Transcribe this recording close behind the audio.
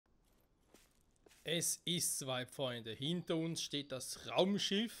Es ist soweit, Freunde. Hinter uns steht das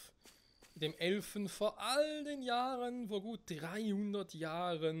Raumschiff, mit dem Elfen vor all den Jahren, vor gut 300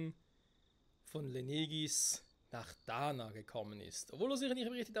 Jahren, von Lenegis nach Dana gekommen ist. Obwohl er sich nicht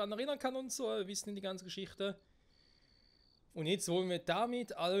richtig daran erinnern kann und so, wir wissen die ganze Geschichte. Und jetzt wollen wir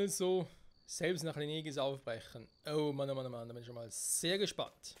damit also selbst nach Lenegis aufbrechen. Oh Mann, oh Mann, oh Mann, da bin ich schon mal sehr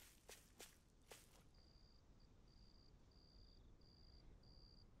gespannt.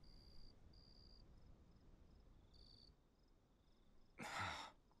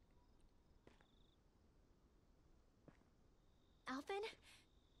 Alvin?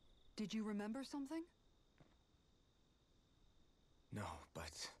 Did you remember something? No,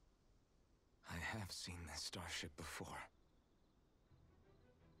 but I have seen this starship before.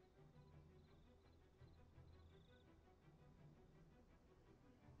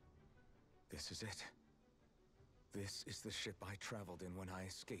 This is it. This is the ship I traveled in when I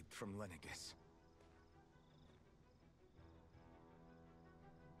escaped from Lenegis.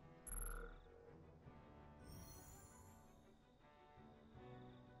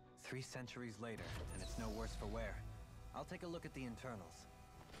 Three centuries later, and it's no worse for wear. I'll take a look at the internals.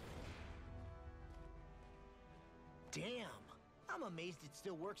 Damn! I'm amazed it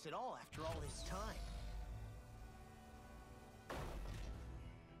still works at all after all this time.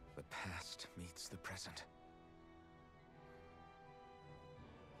 The past meets the present.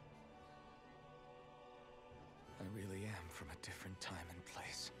 I really am from a different time and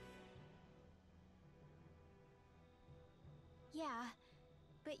place. Yeah,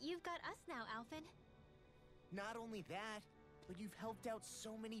 but you've got us now, Alvin. Not only that, but you've helped out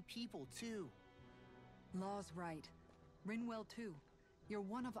so many people, too. Law's right. Rinwell too. You're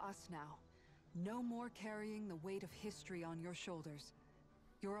one of us now. No more carrying the weight of history on your shoulders.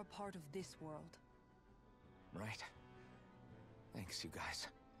 You're a part of this world. Right. Thanks, you guys.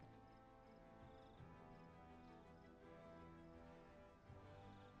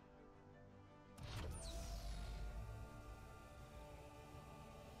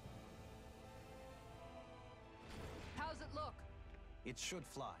 How's it look? It should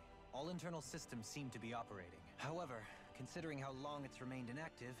fly. All internal systems seem to be operating. However, considering how long it's remained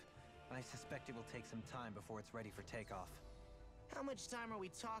inactive, I suspect it will take some time before it's ready for takeoff. How much time are we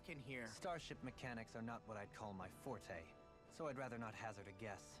talking here? Starship mechanics are not what I'd call my forte, so I'd rather not hazard a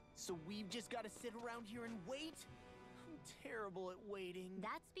guess. So we've just got to sit around here and wait? I'm terrible at waiting.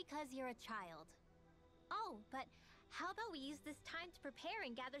 That's because you're a child. Oh, but how about we use this time to prepare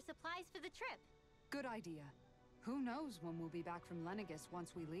and gather supplies for the trip? Good idea. Who knows when we'll be back from Lenegis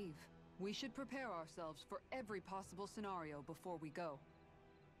once we leave. We should prepare ourselves for every possible scenario before we go.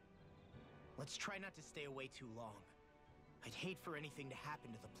 Let's try not to stay away too long. I'd hate for anything to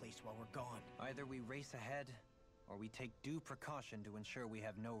happen to the place while we're gone. Either we race ahead, or we take due precaution to ensure we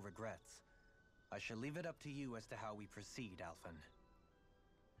have no regrets. I shall leave it up to you as to how we proceed, Alvin.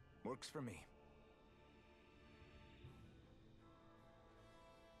 Works for me.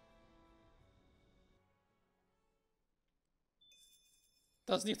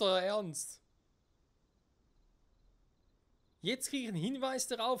 Das ist nicht euer Ernst. Jetzt kriege ich einen Hinweis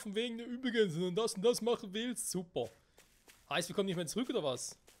darauf, von wegen der Übrigens, wenn du das und das machen willst. Super. Heißt, wir kommen nicht mehr zurück, oder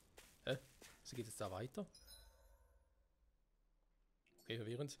was? Hä? So geht es da weiter? Okay,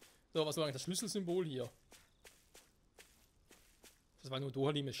 verwirrend. So, was war eigentlich das Schlüsselsymbol hier? Das war nur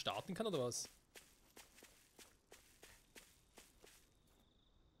Dohalim es starten kann, oder was?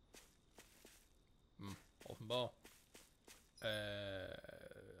 Offenbar.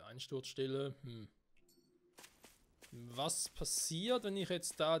 Einsturzstelle. Was passiert, wenn ich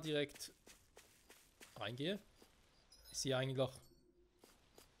jetzt da direkt reingehe? Ist sie eigentlich noch...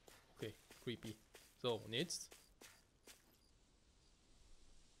 Okay, creepy. So, und jetzt?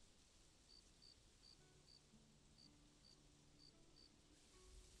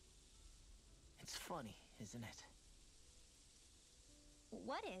 It's funny, isn't it?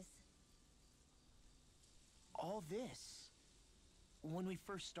 What is? All this. When we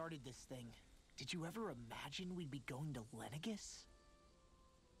first started this thing, did you ever imagine we'd be going to Lenegis?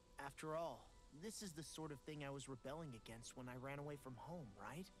 After all, this is the sort of thing I was rebelling against when I ran away from home,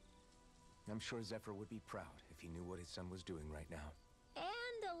 right? I'm sure Zephyr would be proud if he knew what his son was doing right now.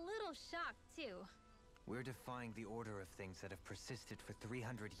 And a little shocked, too. We're defying the order of things that have persisted for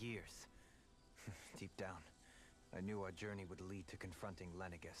 300 years. Deep down, I knew our journey would lead to confronting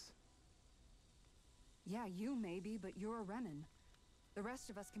Lenegis. Yeah, you maybe, but you're a Renan. The rest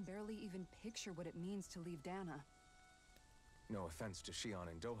of us can barely even picture what it means to leave Dana. No offense to Shion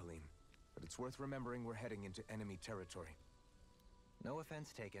and Dohalim, but it's worth remembering we're heading into enemy territory. No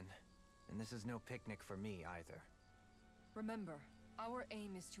offense taken, and this is no picnic for me either. Remember, Our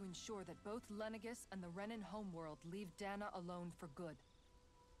aim is to ensure that both Lenegis and the Renan homeworld leave Dana alone for good.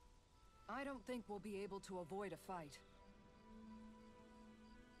 I don't think we'll be able to avoid a fight.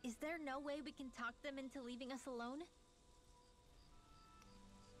 Is there no way we can talk them into leaving us alone?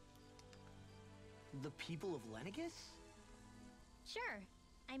 The people of Lenegis? Sure.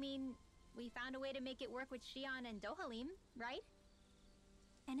 I mean, we found a way to make it work with Xion and Dohalim, right?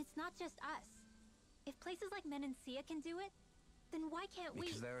 And it's not just us. If places like Menancia can do it, then why can't we?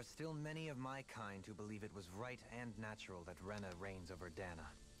 Because there are still many of my kind who believe it was right and natural that Rena reigns over Dana.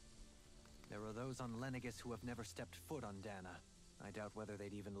 There are those on Lenegis who have never stepped foot on Dana. I doubt whether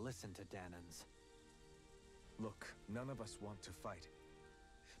they'd even listen to Danans. Look, none of us want to fight.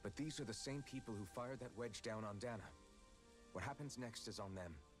 But these are the same people who fired that wedge down on Dana. What happens next is on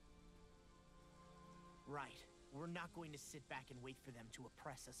them. Right. We're not going to sit back and wait for them to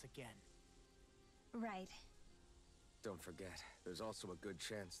oppress us again. Right. Don't forget, there's also a good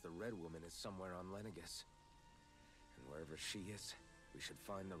chance the Red Woman is somewhere on Lenegis. And wherever she is, we should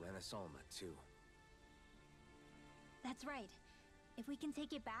find the Renaissance too. That's right. If we can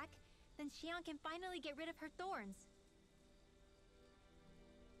take it back, then Xion can finally get rid of her thorns.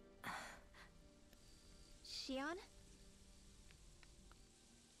 Xion?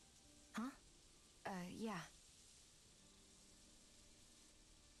 Huh? Yeah.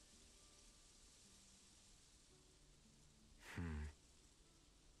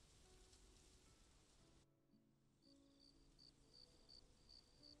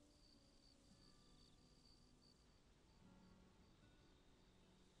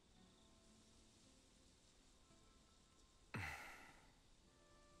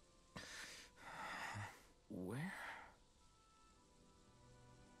 Where?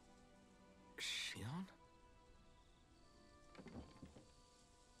 Xion?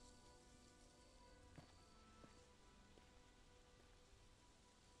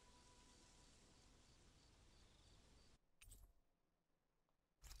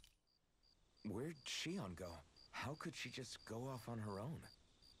 Where'd Xion go? How could she just go off on her own?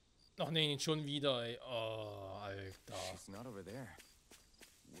 Ach nee, nicht schon wieder, ey. Oh, Alter. She's not over there.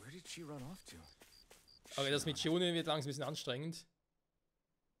 Where did she run off to? Okay, das mit Shione wird langsam ein bisschen anstrengend.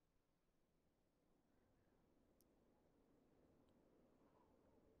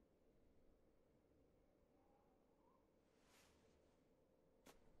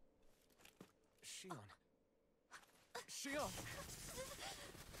 Xion. Xion!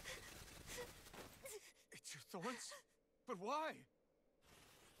 It's your thorns? But why?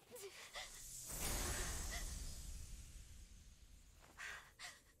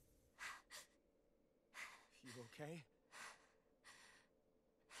 You okay?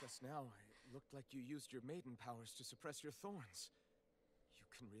 Just now, it looked like you used your maiden powers to suppress your thorns. You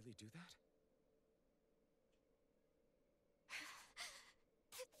can really do that?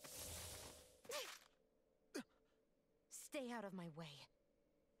 Stay out of my way.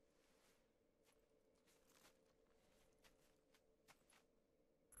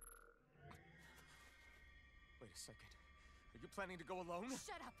 Wait a second. Are you planning to go alone?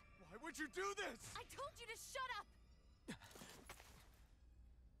 Shut up! Why would you do this? I told you to shut up!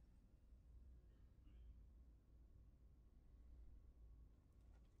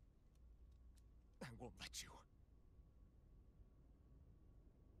 I won't let you.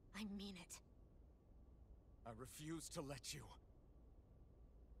 I mean it. I refuse to let you.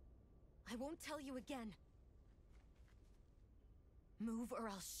 I won't tell you again. Move or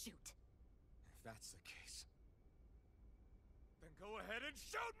I'll shoot. If that's the case, then go ahead and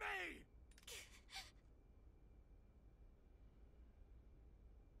shoot me!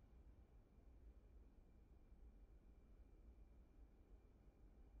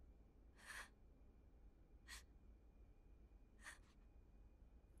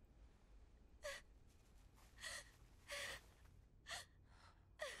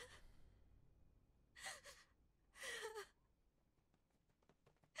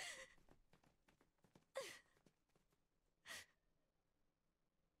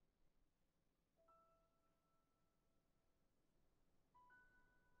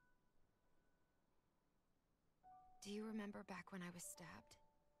 Do you remember back when I was stabbed?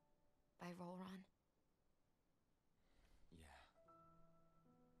 By Rolron? Yeah.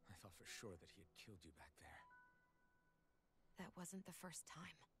 I thought for sure that he had killed you back there. That wasn't the first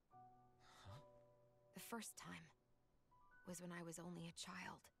time. Huh? The first time was when I was only a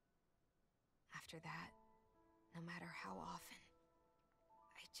child. After that, no matter how often,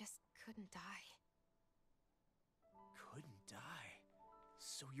 I just couldn't die. Couldn't die?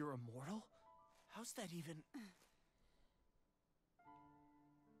 So you're immortal? How's that even...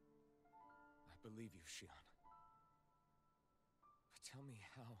 I believe you, Xion. Tell me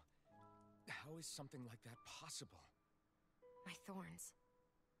how is something like that possible? My thorns.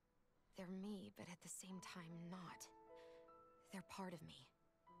 They're me, but at the same time not. They're part of me.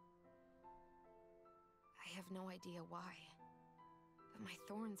 I have no idea why, but my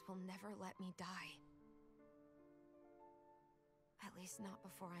thorns will never let me die. At least not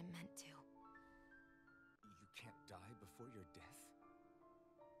before I'm meant to. You can't die before your death?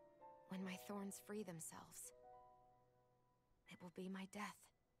 When my thorns free themselves, it will be my death.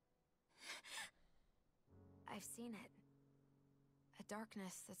 I've seen it. A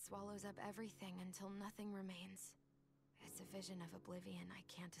darkness that swallows up everything until nothing remains. It's a vision of oblivion I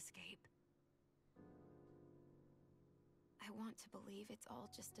can't escape. I want to believe it's all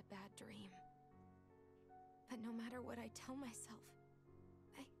just a bad dream. But no matter what I tell myself,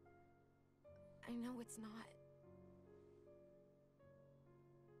 I know it's not.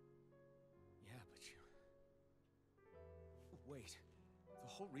 Yeah, but wait. The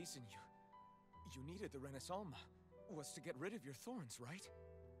whole reason you needed the Renaissance was to get rid of your thorns, right?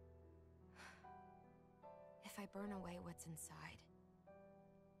 If I burn away what's inside,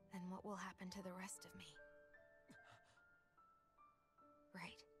 then what will happen to the rest of me?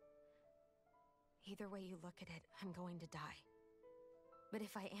 Right. Either way you look at it, I'm going to die. But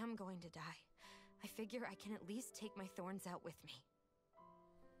if I am going to die, I figure I can at least take my thorns out with me.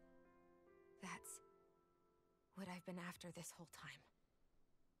 That's what I've been after this whole time.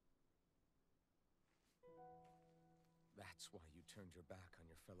 That's why you turned your back on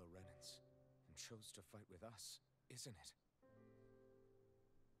your fellow Renans and chose to fight with us, isn't it?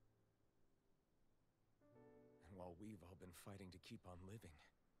 And while we've all been fighting to keep on living,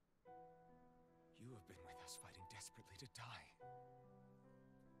 you have been with us fighting desperately to die.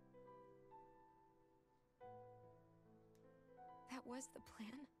 That was the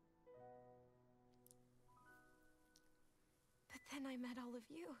plan. But then I met all of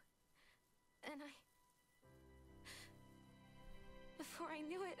you. And before I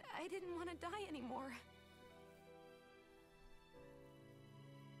knew it, I didn't want to die anymore.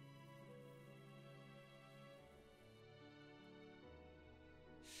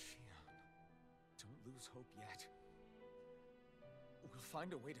 Shion, don't lose hope yet. We'll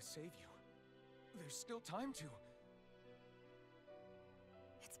find a way to save you. There's still time to.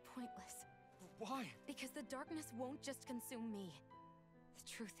 It's pointless. Why? Because the darkness won't just consume me. The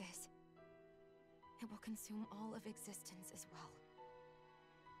truth is, it will consume all of existence as well.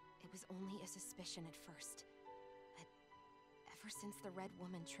 It was only a suspicion at first, but ever since the Red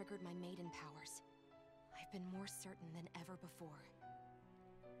Woman triggered my maiden powers, I've been more certain than ever before.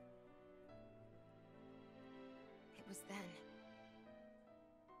 It was then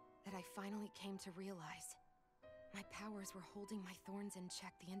that I finally came to realize my powers were holding my thorns in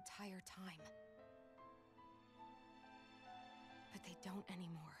check the entire time. But they don't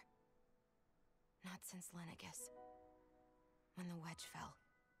anymore. Not since Lenegis, when the wedge fell.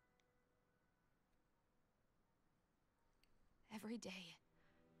 Every day,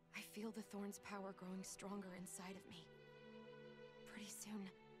 I feel the thorn's power growing stronger inside of me. Pretty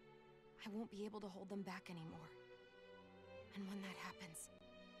soon, I won't be able to hold them back anymore. And when that happens,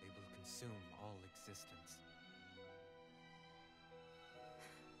 They will consume all existence.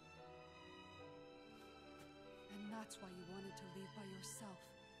 And that's why you wanted to leave by yourself.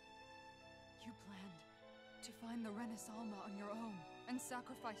 You planned to find the Renaissance on your own and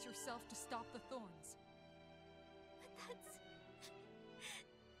sacrifice yourself to stop the thorns. But that's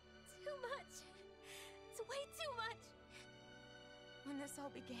too much. It's way too much. when this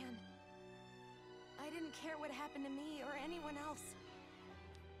all began, I didn't care what happened to me or anyone else.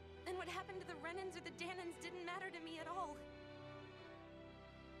 And what happened to the Renans or the Danans didn't matter to me at all.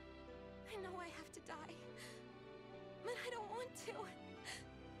 I know I have to die, but I don't want to.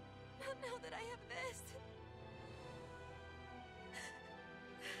 Not now that I have this.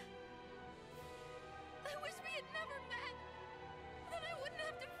 I wish we had never met. Then I wouldn't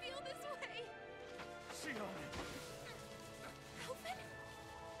have to feel this way. Shion! Alvin?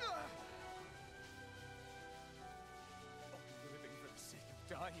 Living for the sake of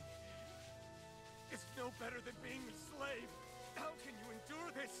dying is no better than being a slave. How can you endure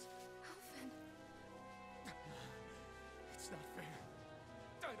this? Alvin. It's not fair.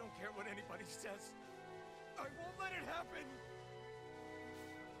 I don't care what anybody says. I won't let it happen.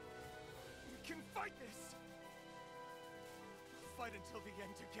 We can fight this. We'll fight until the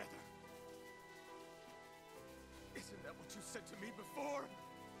end together. Isn't that what you said to me before?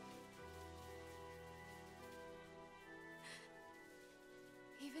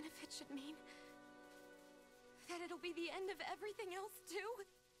 Even if it should mean that it'll be the end of everything else, too?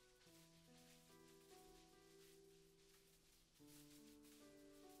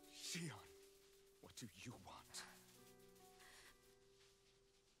 Shion, what do you want?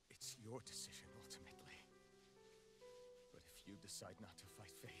 It's your decision, ultimately. But if you decide not to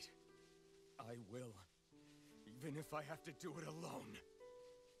fight fate, I will. Even if I have to do it alone.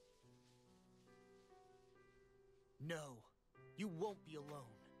 No, you won't be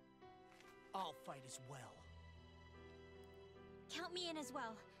alone. I'll fight as well. Count me in as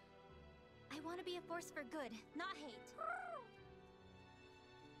well. I want to be a force for good, not hate.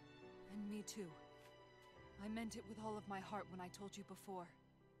 And me too. I meant it with all of my heart when I told you before.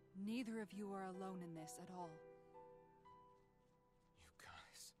 Neither of you are alone in this at all. You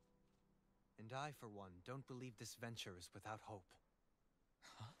guys... And I, for one, don't believe this venture is without hope.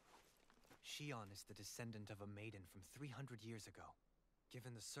 Huh? Shion is the descendant of a maiden from 300 years ago.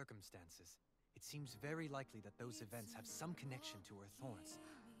 Given the circumstances, it seems very likely that those events have some connection to her thorns.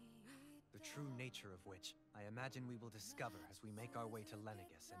 The true nature of which, I imagine we will discover as we make our way to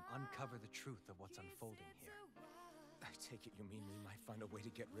Lenegis and uncover the truth of what's unfolding here. I take it you mean we might find a way to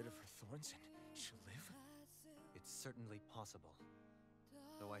get rid of her thorns and she'll live? It's certainly possible.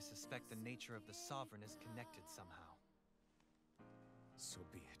 Though I suspect the nature of the Sovereign is connected somehow. So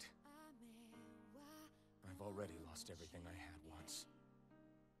be it. I've already lost everything I had once.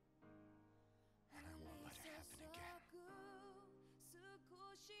 And I won't let it happen again.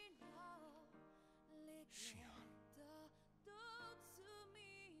 Shion.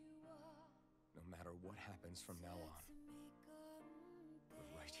 No matter what happens from now on,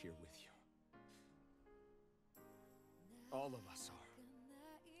 we're right here with you. All of us are.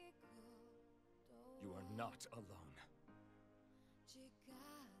 You are not alone.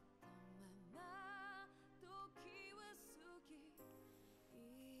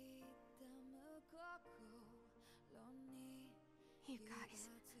 You guys.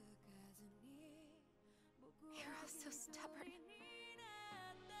 You're all so stubborn.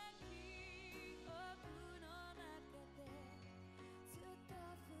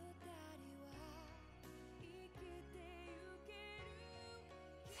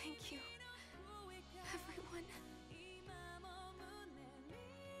 Thank you, everyone.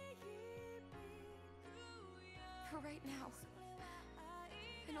 For right now,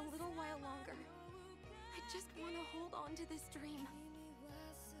 and a little while longer, I just want to hold on to this dream.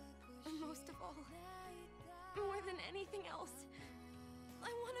 And most of all, more than anything else,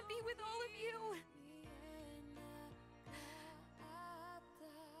 I want to be with all of you.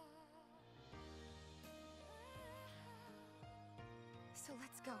 So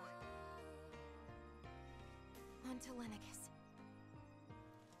let's go. On to Lenegis.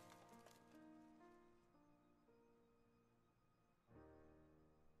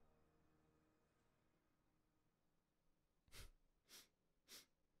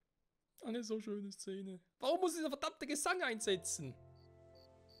 Eine so schöne Szene. Warum muss dieser verdammte Gesang einsetzen?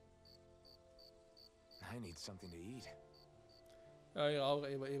 I need something to eat. Ja, ja, auch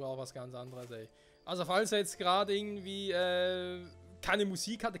eben auch was ganz anderes, ey. Also falls er jetzt gerade irgendwie keine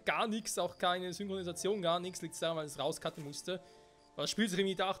Musik hatte, gar nichts, auch keine Synchronisation, gar nichts, liegt es daran, weil es rauscutten musste. Weil das Spiel sich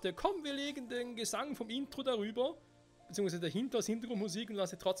irgendwie dachte, komm, wir legen den Gesang vom Intro darüber, beziehungsweise dahinter als Hintergrundmusik und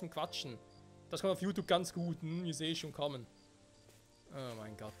lassen trotzdem quatschen. Das kommt auf YouTube ganz gut, ich sehe schon kommen. Oh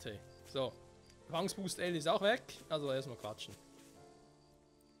mein Gott, ey. So, Wangsboost L ist auch weg, also erstmal quatschen.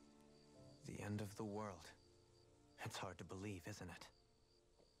 The end of the world. It's hard to believe, isn't it?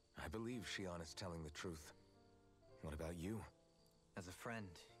 I believe Shion is telling the truth. What about you? As a friend,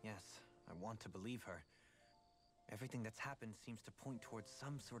 yes, I want to believe her. Everything that's happened seems to point towards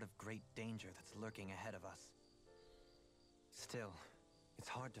some sort of great danger that's lurking ahead of us. Still, it's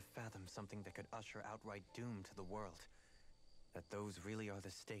hard to fathom something that could usher outright doom to the world. That those really are the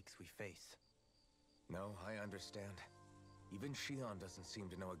stakes we face. No, I understand. Even Shion doesn't seem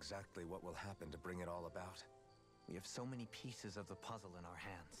to know exactly what will happen to bring it all about. We have so many pieces of the puzzle in our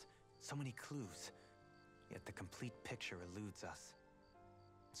hands, so many clues, yet the complete picture eludes us.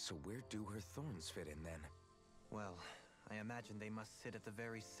 So where do her thorns fit in then? Well, I imagine they must sit at the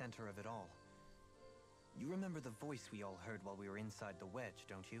very center of it all. You remember the voice we all heard while we were inside the wedge,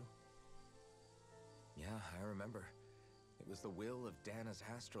 don't you? Yeah, I remember. It was the will of Dana's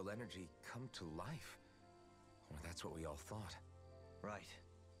astral energy come to life. Or that's what we all thought. Right.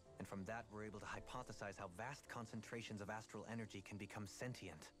 And from that, we're able to hypothesize how vast concentrations of astral energy can become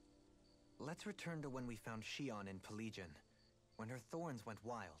sentient. Let's return to when we found Shion in Pelegion. When her thorns went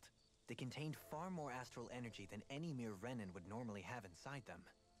wild, they contained far more astral energy than any mere Renin would normally have inside them.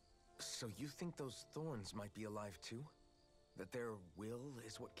 So you think those thorns might be alive too? That their will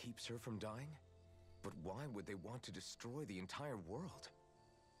is what keeps her from dying? But why would they want to destroy the entire world?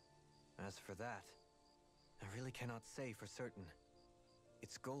 As for that, I really cannot say for certain.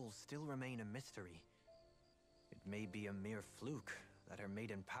 its goals still remain a mystery. It may be a mere fluke that her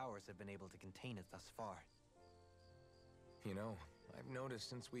maiden powers have been able to contain it thus far. You know, I've noticed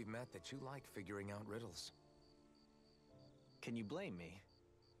since we've met that you like figuring out riddles. Can you blame me?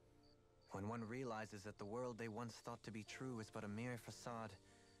 When one realizes that the world they once thought to be true is but a mere facade,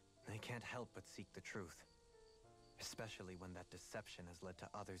 they can't help but seek the truth. Especially when that deception has led to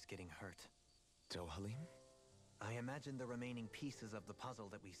others getting hurt. Dohalim? I imagine the remaining pieces of the puzzle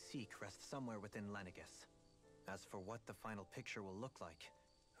that we seek rest somewhere within Lenegis. As for what the final picture will look like,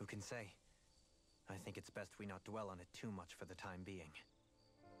 who can say? I think it's best we not dwell on it too much for the time being.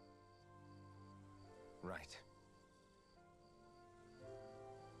 Right.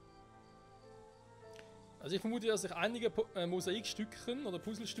 Also ich vermute, dass sich einige Mosaikstückchen oder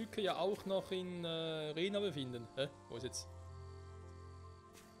Puzzlestücke ja auch noch in Rena befinden. Hä? Wo ist jetzt?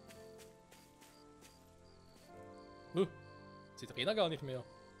 Sieht Rena gar nicht mehr.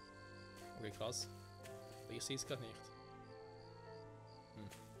 Okay, krass. Ich sehe es gerade nicht.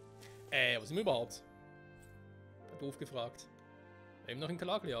 Wo sind wir überhaupt? Doof gefragt. Eben noch in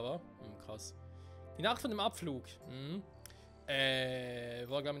Calaglia, war? Krass. Die Nacht von dem Abflug.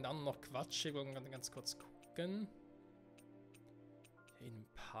 War glaube ich mit anderen noch Quatsch. Ich wollte ganz kurz gucken. Ein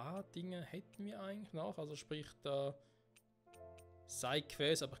paar Dinge hätten wir eigentlich noch. Also sprich da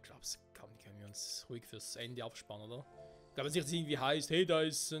Side-Quest, aber ich glaube, können wir uns ruhig fürs Ende aufspannen, oder? Ich glaube, es nicht irgendwie heißt, hey, da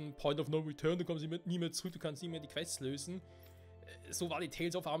ist ein Point of No Return, da kommen sie nie mehr zurück, du kannst nie mehr die Quests lösen. So war die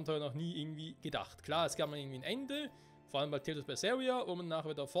Tales of Abenteuer noch nie irgendwie gedacht. Klar, es gab mal irgendwie ein Ende, vor allem bei Tales of Berseria, wo man nachher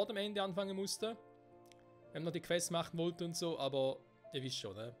wieder vor dem Ende anfangen musste. Wenn man noch die Quests machen wollte und so, aber ihr wisst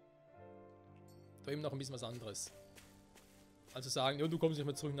schon, ne? Da eben noch ein bisschen was anderes. Also sagen, ja, du kommst nicht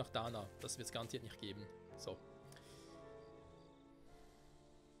mehr zurück nach Dana. Das wird es garantiert nicht geben. So.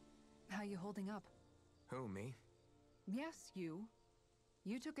 How you holding up? Who, me? Yes, you.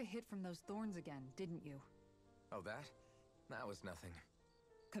 You took a hit from those thorns again, didn't you? Oh, that? That was nothing.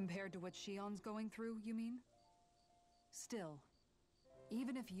 Compared to what Shion's going through, you mean? Still,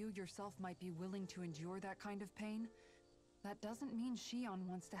 even if you yourself might be willing to endure that kind of pain, that doesn't mean Shion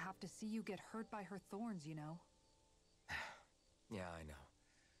wants to have to see you get hurt by her thorns, you know? Yeah, I know.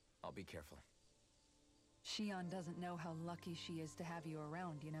 I'll be careful. Shion doesn't know how lucky she is to have you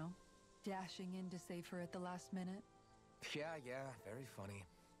around, you know? Dashing in to save her at the last minute. Yeah, very funny.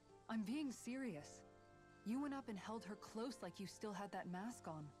 I'm being serious. You went up and held her close like you still had that mask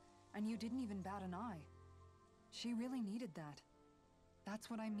on, and you didn't even bat an eye. She really needed that. That's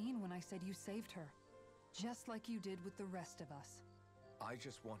what I mean when I said you saved her. Just like you did with the rest of us. I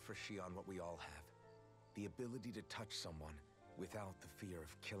just want for Shion what we all have. The ability to touch someone without the fear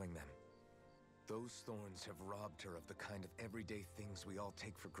of killing them. Those thorns have robbed her of the kind of everyday things we all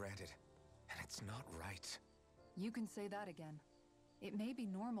take for granted. And it's not right. You can say that again. It may be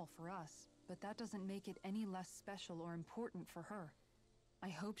normal for us, but that doesn't make it any less special or important for her. I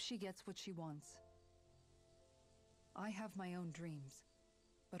hope she gets what she wants. I have my own dreams,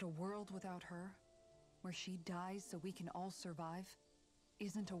 but a world without her, where she dies so we can all survive,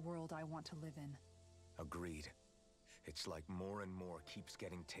 isn't a world I want to live in. Agreed. It's like more and more keeps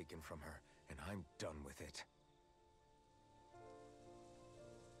getting taken from her, and I'm done with it.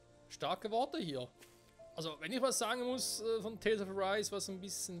 Starke Worte hier. Also, wenn ich was sagen muss von Tales of Arise, was ein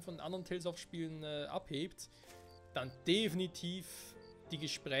bisschen von anderen Tales of Spielen abhebt, dann definitiv die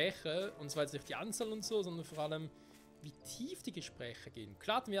Gespräche, und zwar jetzt nicht die Anzahl und so, sondern vor allem, wie tief die Gespräche gehen.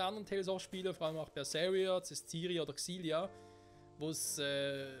 Klar hatten wir andere Tales of Spiele, vor allem auch Berseria, Cestiria oder Xillia, wo es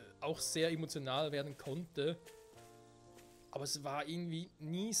auch sehr emotional werden konnte. Aber es war irgendwie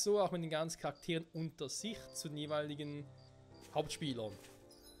nie so, auch mit den ganzen Charakteren unter sich zu den jeweiligen Hauptspielern.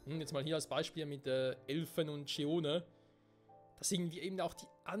 Jetzt mal hier als Beispiel mit Elfen und Sheone, dass irgendwie eben auch die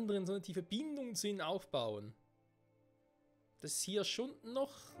anderen so eine tiefe Bindung zu ihnen aufbauen. Das ist hier schon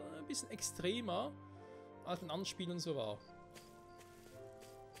noch ein bisschen extremer, als in anderen Spielen so war.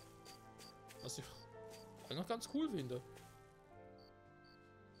 Was ich noch ganz cool finde.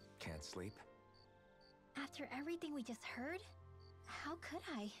 Can't sleep? After everything we just heard, how could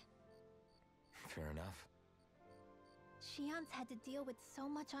I? Fair enough. Shion's had to deal with so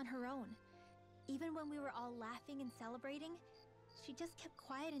much on her own. Even when we were all laughing and celebrating, she just kept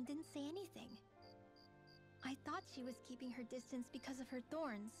quiet and didn't say anything. I thought she was keeping her distance because of her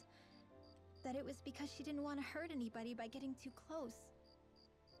thorns. That it was because she didn't want to hurt anybody by getting too close.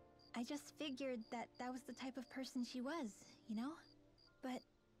 I just figured that that was the type of person she was, you know? But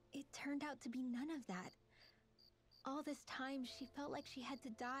it turned out to be none of that. All this time, she felt like she had to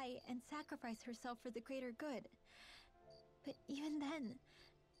die and sacrifice herself for the greater good. But even then,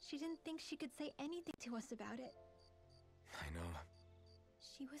 she didn't think she could say anything to us about it. I know.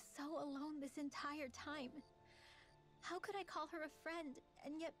 She was so alone this entire time. How could I call her a friend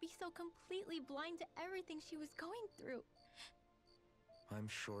and yet be so completely blind to everything she was going through? I'm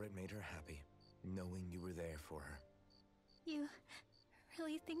sure it made her happy, knowing you were there for her. You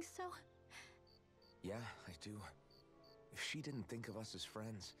really think so? Yeah, I do. If she didn't think of us as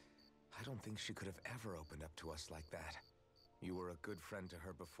friends, I don't think she could have ever opened up to us like that. You were a good friend to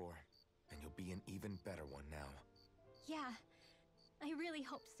her before, and you'll be an even better one now. Yeah, I really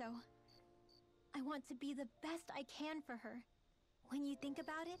hope so. I want to be the best I can for her. When you think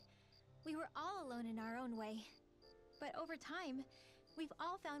about it, we were all alone in our own way. But over time, we've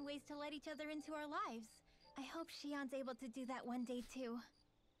all found ways to let each other into our lives. I hope Shion's able to do that one day too.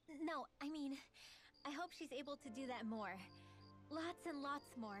 No, I mean, I hope she's able to do that more. Lots and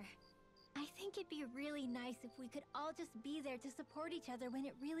lots more. I think it'd be really nice if we could all just be there to support each other when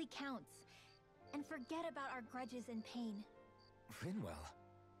it really counts. And forget about our grudges and pain. Rinwell.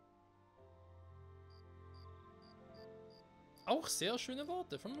 Auch sehr schöne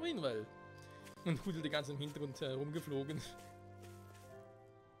Worte von Rinwell. Und Hudel die ganze im Hintergrund herumgeflogen.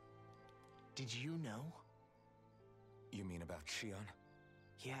 Did you know? You mean about Shion?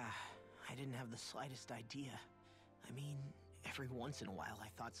 Yeah, I didn't have the slightest idea. I mean, every once in a while I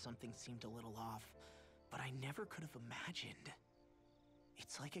thought something seemed a little off, but I never could have imagined.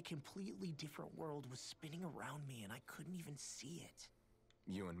 It's like a completely different world was spinning around me and I couldn't even see it.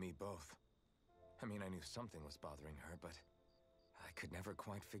 You and me both. I mean, I knew something was bothering her, but I could never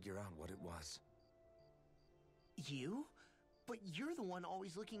quite figure out what it was. You? But you're the one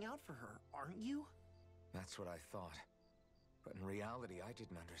always looking out for her, aren't you? That's what I thought. But in reality, I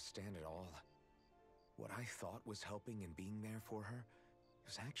didn't understand it all. What I thought was helping and being there for her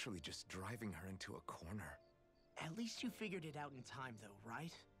was actually just driving her into a corner. At least you figured it out in time, though,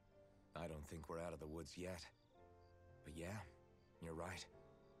 right? I don't think we're out of the woods yet. But yeah, you're right.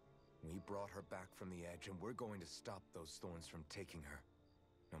 We brought her back from the edge, and we're going to stop those thorns from taking her,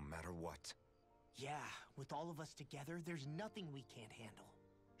 no matter what. Yeah, with all of us together, there's nothing we can't handle.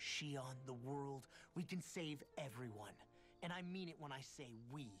 Shion, the world, we can save everyone. And I mean it when I say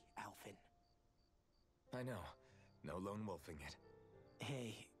we, Alphen. I know. No lone wolfing it.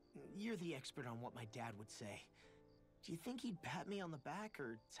 Hey, you're the expert on what my dad would say. Do you think he'd pat me on the back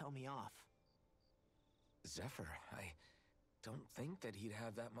or tell me off? Zephyr, I don't think that he'd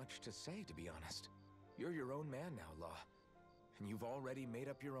have that much to say, to be honest. You're your own man now, Law. And you've already made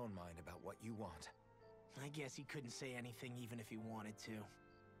up your own mind about what you want. I guess he couldn't say anything even if he wanted to.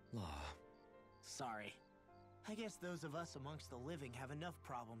 Law. Sorry. I guess those of us amongst the living have enough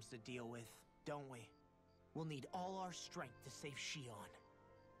problems to deal with, don't we? We'll need all our strength to save Shion.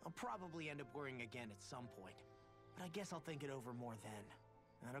 I'll probably end up worrying again at some point, but I guess I'll think it over more then.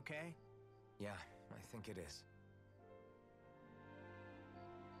 That okay? Yeah, I think it is.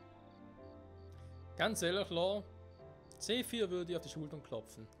 Ganz ehrlich, Law, C4 würde ich auf die Schultern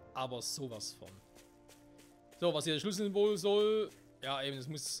klopfen, aber sowas von. So, was hier das Schlüsselsymbol soll, ja eben, es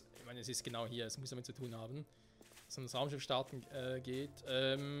muss, ich meine, es ist genau hier, es muss damit zu tun haben, dass man das Raumschiff starten geht.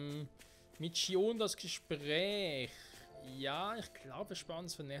 Mit Shion das Gespräch. Ja, ich glaube, wir sparen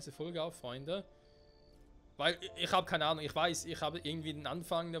uns für die nächste Folge auf, Freunde. Weil ich habe keine Ahnung, ich weiß, ich habe irgendwie den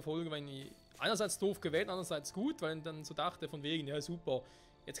Anfang der Folge, wenn ich einerseits doof gewählt, andererseits gut, weil ich dann so dachte, von wegen, ja super,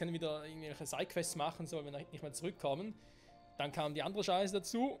 jetzt kann ich wieder irgendwelche Sidequests machen, so, wenn wir nicht mehr zurückkommen. Dann kam die andere Scheiße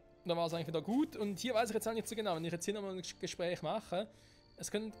dazu, dann war es eigentlich wieder gut. Und hier weiß ich jetzt auch nicht so genau, wenn ich jetzt hier nochmal ein Gespräch mache,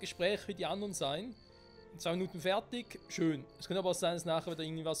 es könnte ein Gespräch wie die anderen sein. 2 Minuten fertig, schön. Es könnte aber auch sein, dass nachher wieder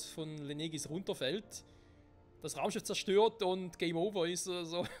irgendwas von Lenegis runterfällt, das Raumschiff zerstört und Game Over ist oder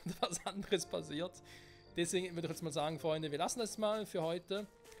so, was anderes passiert. Deswegen würde ich jetzt mal sagen, Freunde, wir lassen das mal für heute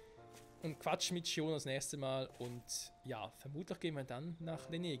und quatschen mit Shion das nächste Mal. Und ja, vermutlich gehen wir dann nach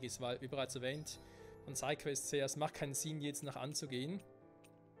Lenegis, weil, wie bereits erwähnt, von Sidequests her, es macht keinen Sinn, jetzt nach anzugehen.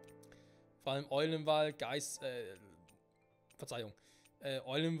 Vor allem Eulenwald,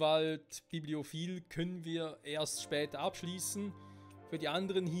 Eulenwald, Bibliophil können wir erst später abschließen. Für die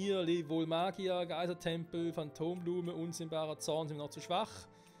anderen hier, Lebewohl Magier, Geistertempel, Phantomblume, unsinnbarer Zorn sind wir noch zu schwach.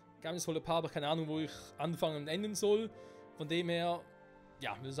 Geheimnisvolle Paar, aber keine Ahnung, wo ich anfangen und enden soll. Von dem her,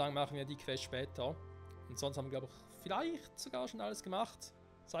 ja, würde sagen, machen wir die Quest später. Und sonst haben wir, glaube ich, vielleicht sogar schon alles gemacht.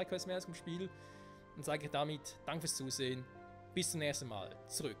 Sidequest-mäßig im Spiel. Und sage ich damit, danke fürs Zusehen. Bis zum nächsten Mal.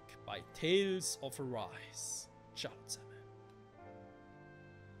 Zurück bei Tales of Arise. Ciao zusammen.